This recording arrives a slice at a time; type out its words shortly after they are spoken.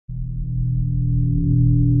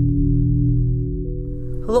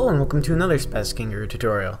Hello and welcome to another SpazKangaroo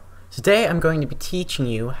tutorial. Today I'm going to be teaching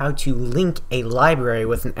you how to link a library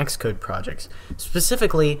with an XCode project,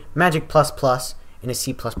 specifically Magick++ in a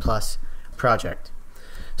C++ project.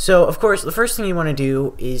 So of course the first thing you want to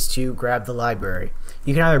do is to grab the library.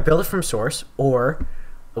 You can either build it from source, or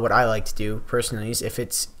what I like to do personally is if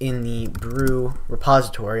it's in the brew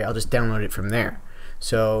repository, I'll just download it from there.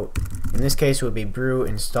 So in this case it would be brew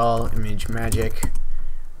install image Magick.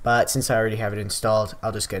 But since I already have it installed,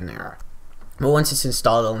 I'll just get an error. But once it's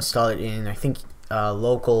installed, I'll install it in, I think,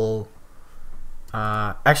 local...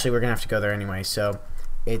 actually, we're going to have to go there anyway. So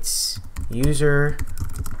it's user,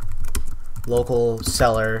 local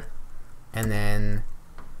seller, and then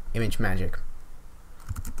image Magick.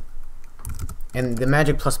 And the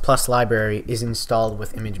Magick++ library is installed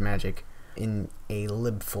with image Magick in a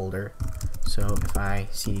lib folder. So if I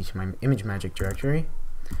cd to my image Magick directory,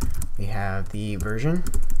 we have the version,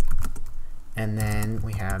 and then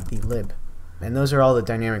we have the lib. And those are all the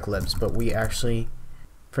dynamic libs, but we actually,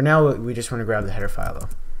 for now, we just want to grab the header file though.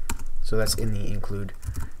 So that's in the include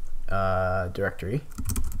directory.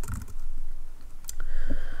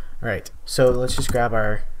 Alright, so let's just grab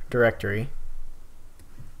our directory,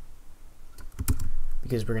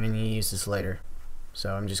 because we're going to need to use this later.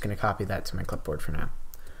 So I'm just going to copy that to my clipboard for now.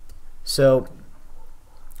 So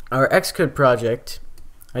our Xcode project,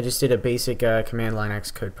 I just did a basic command line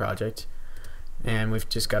Xcode project, and we've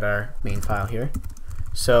just got our main file here.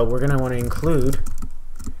 So we're going to want to include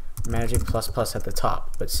Magick++ at the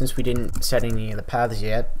top, but since we didn't set any of the paths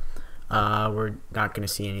yet, we're not going to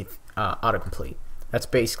see any autocomplete. That's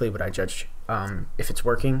basically what I judge. If it's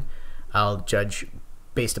working, I'll judge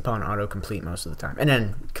based upon autocomplete most of the time, and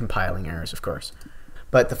then compiling errors, of course.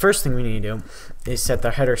 But the first thing we need to do is set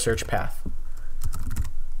the header search path.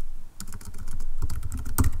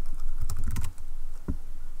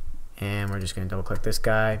 And we're just going to double click this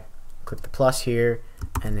guy, click the plus here,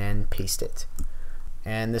 and then paste it.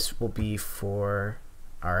 And this will be for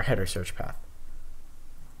our header search path.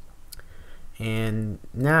 And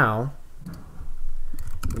now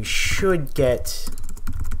we should get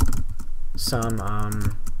some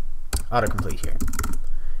autocomplete here.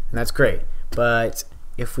 And that's great. But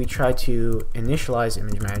if we try to initialize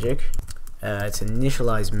image Magick, it's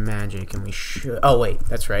initialize Magick, and we should, oh wait,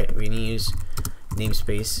 that's right, we need to use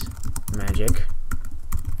namespace Magick,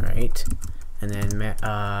 right? And then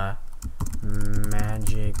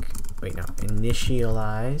Magick, wait, no,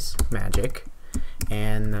 initialize Magick,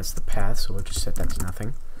 and that's the path, so we'll just set that to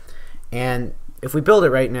nothing. And if we build it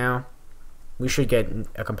right now, we should get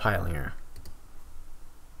a compiling error.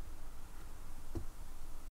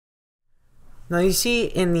 Now you see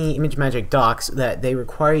in the image Magick docs that they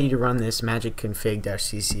require you to run this magick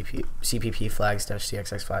config-cpp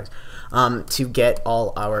flags-cxx flags to get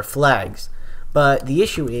all our flags. But the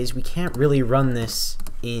issue is we can't really run this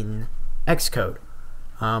in Xcode.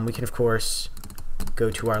 We can of course go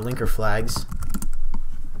to our linker flags,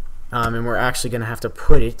 and we're actually going to have to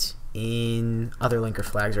put it in other linker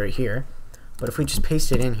flags right here. But if we just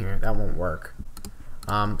paste it in here, that won't work.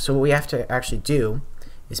 So what we have to actually do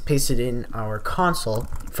is paste it in our console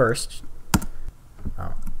first.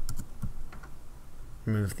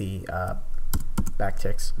 Remove the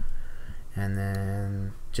backticks, and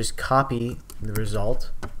then just copy the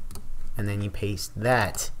result, and then you paste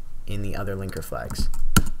that in the other linker flags,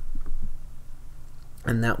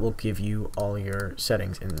 and that will give you all your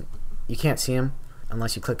settings. And you can't see them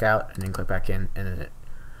unless you click out and then click back in, and then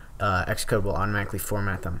Xcode will automatically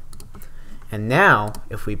format them. And now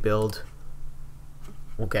if we build,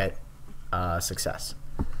 we'll get success.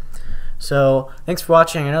 So thanks for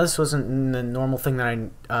watching. I know this wasn't the normal thing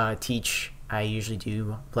that I teach. I usually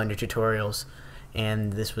do Blender tutorials,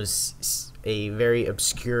 and this was a very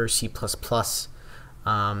obscure C++ Xcode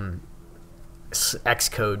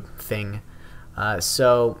thing.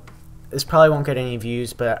 So this probably won't get any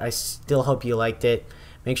views, but I still hope you liked it.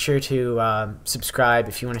 Make sure to subscribe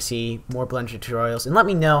if you want to see more Blender tutorials, and let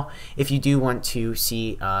me know if you do want to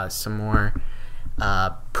see some more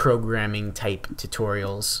programming type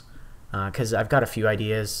tutorials, because I've got a few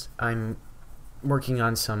ideas. I'm working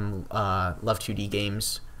on some Love2D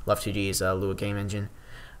games. Love2D is a Lua game engine,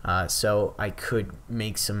 so I could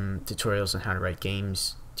make some tutorials on how to write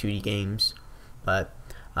games, 2D games, but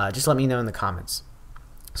just let me know in the comments.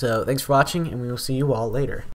 So thanks for watching, and we will see you all later.